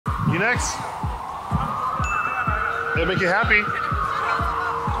next. They make you happy.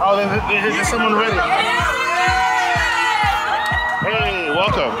 Oh, there's someone ready. Hey,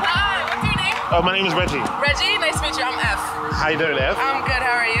 welcome. Hi, what's your name? Oh, my name is Reggie. Reggie, nice to meet you. I'm F. How you doing, F? I'm good,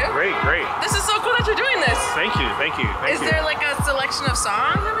 how are you? Great, great. This is so cool that you're doing this. Thank you, thank you, thank you. Is there like a selection of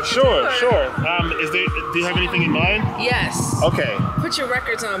songs that we can Sure, do, or- sure. Do you have anything in mind? Yes. Okay. Put Your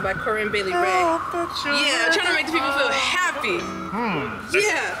Records On by Corinne Bailey Ray. Yeah, I'm trying to make the people feel happy.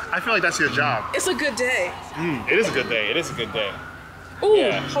 Yeah. I feel like that's your job. It's a good day. It is a good day. It is a good day. Ooh,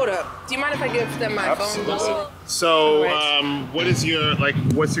 Yeah. hold up. Do you mind if I give them my Absolutely. phone? So, Alright.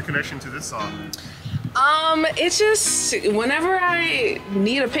 what's your connection to this song? It's just whenever I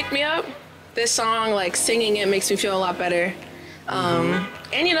need a pick me up, this song, like singing it makes me feel a lot better.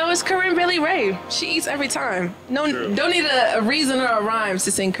 And you know, it's Corinne Bailey Ray. She eats every time. True. Don't need a reason or a rhyme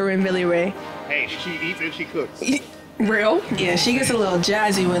to sing Corinne Bailey Ray. Hey, she eats and she cooks. Real? Yeah, she gets a little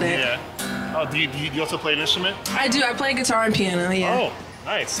jazzy with it. Yeah. Oh, do you also play an instrument? I do. I play guitar and piano. Yeah. Oh,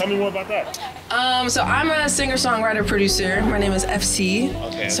 nice. Tell me more about that. So I'm a singer-songwriter producer. My name is FC.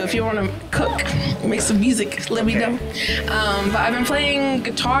 Okay. So if you want to cook, make some music, let me know. But I've been playing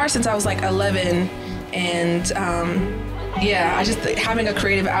guitar since I was like 11, and yeah, I just having a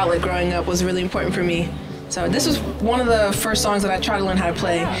creative outlet growing up was really important for me. So this was one of the first songs that I tried to learn how to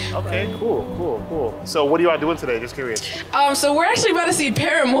play. Okay, cool. So what are y'all doing today? Just curious. So we're actually about to see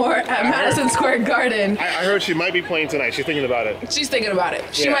Paramore at Madison Square Garden. I heard she might be playing tonight. She's thinking about it. She's thinking about it.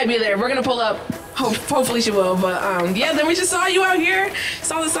 She Yeah. might be there. We're gonna pull up. Hopefully she will. But yeah, then we just saw you out here.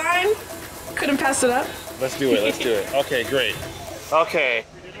 Saw the sign. Couldn't pass it up. Let's do it. Okay, great. Okay.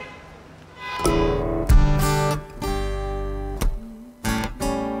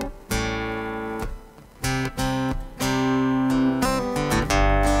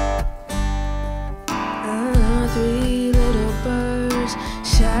 Three little birds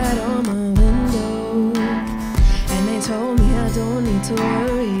sat on my window, and they told me I don't need to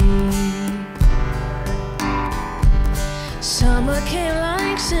worry. Summer came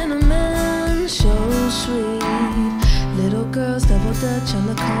like cinnamon, so sweet. Little girls double dutch on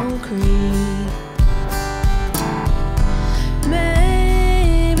the concrete.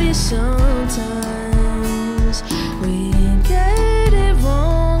 Maybe sometimes we get it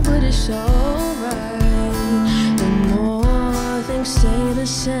wrong, but it's alright. The more things stay the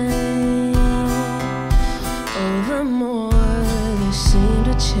same, oh, the more they seem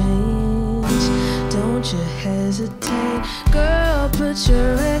to change. Don't you hesitate, girl, put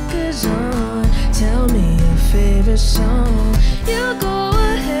your records on. Tell me your favorite song. You go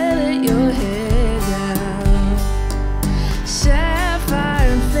ahead, let your head down. Sapphire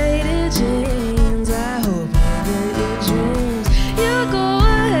and faded jeans, I hope you get your dreams. You go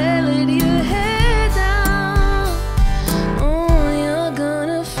ahead, let your head down. Oh, you're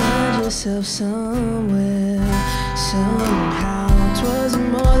gonna find yourself somewhere, somehow. 'Twas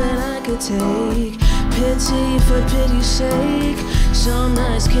more than I could take. Pity for pity's sake, some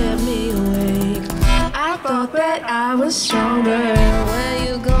nights kept me awake. I thought that I was stronger. When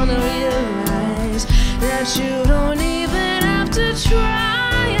you gonna realize that you don't even have to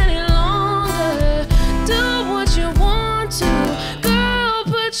try any longer? Do what you want to, girl,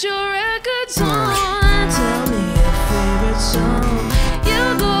 put your records on. Tell me your favorite song. You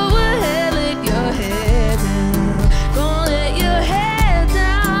go ahead, let your head down. Gonna let your head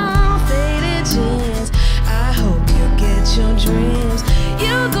down. Faded jeans, I hope you get your dreams.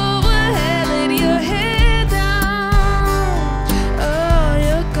 You go ahead, let your head down. Oh,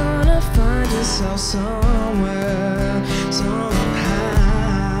 you're gonna find yourself somewhere, somehow.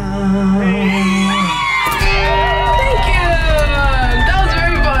 Thank you. That was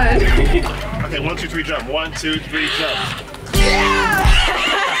very fun. Okay, 1, 2, 3, jump. 1, 2, 3, jump. Yeah.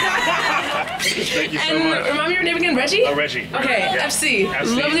 Thank you so And much. remind me your name again, Reggie? Reggie. Okay, Yeah. FC.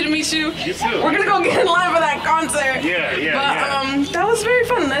 Lovely to meet you. You too. We're gonna go get in line for that concert. Yeah. But that was very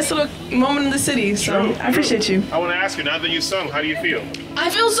fun. Nice little moment in the city. So True, I appreciate you. I want to ask you, now that you sung, how do you feel? I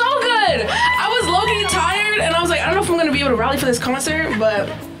feel so good. I was low-key tired, and I was like, I don't know if I'm gonna be able to rally for this concert, but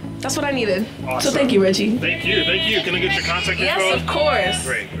that's what I needed. Awesome. So thank you, Reggie. Thank you. Can I get your contact info? Yes, of course.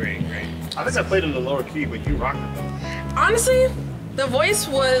 Great. I think I played in the lower key, but you rocked it though. Honestly, the voice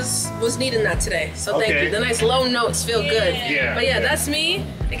was needing that today. So thank Okay. you. The nice low notes feel good. Yeah, But yeah, yeah. that's me.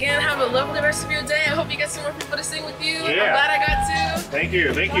 Again, have a lovely rest of your day. I hope you get some more people to sing with you. I'm Yeah. glad I got to. Thank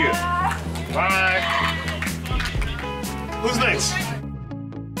you. Bye. Who's next?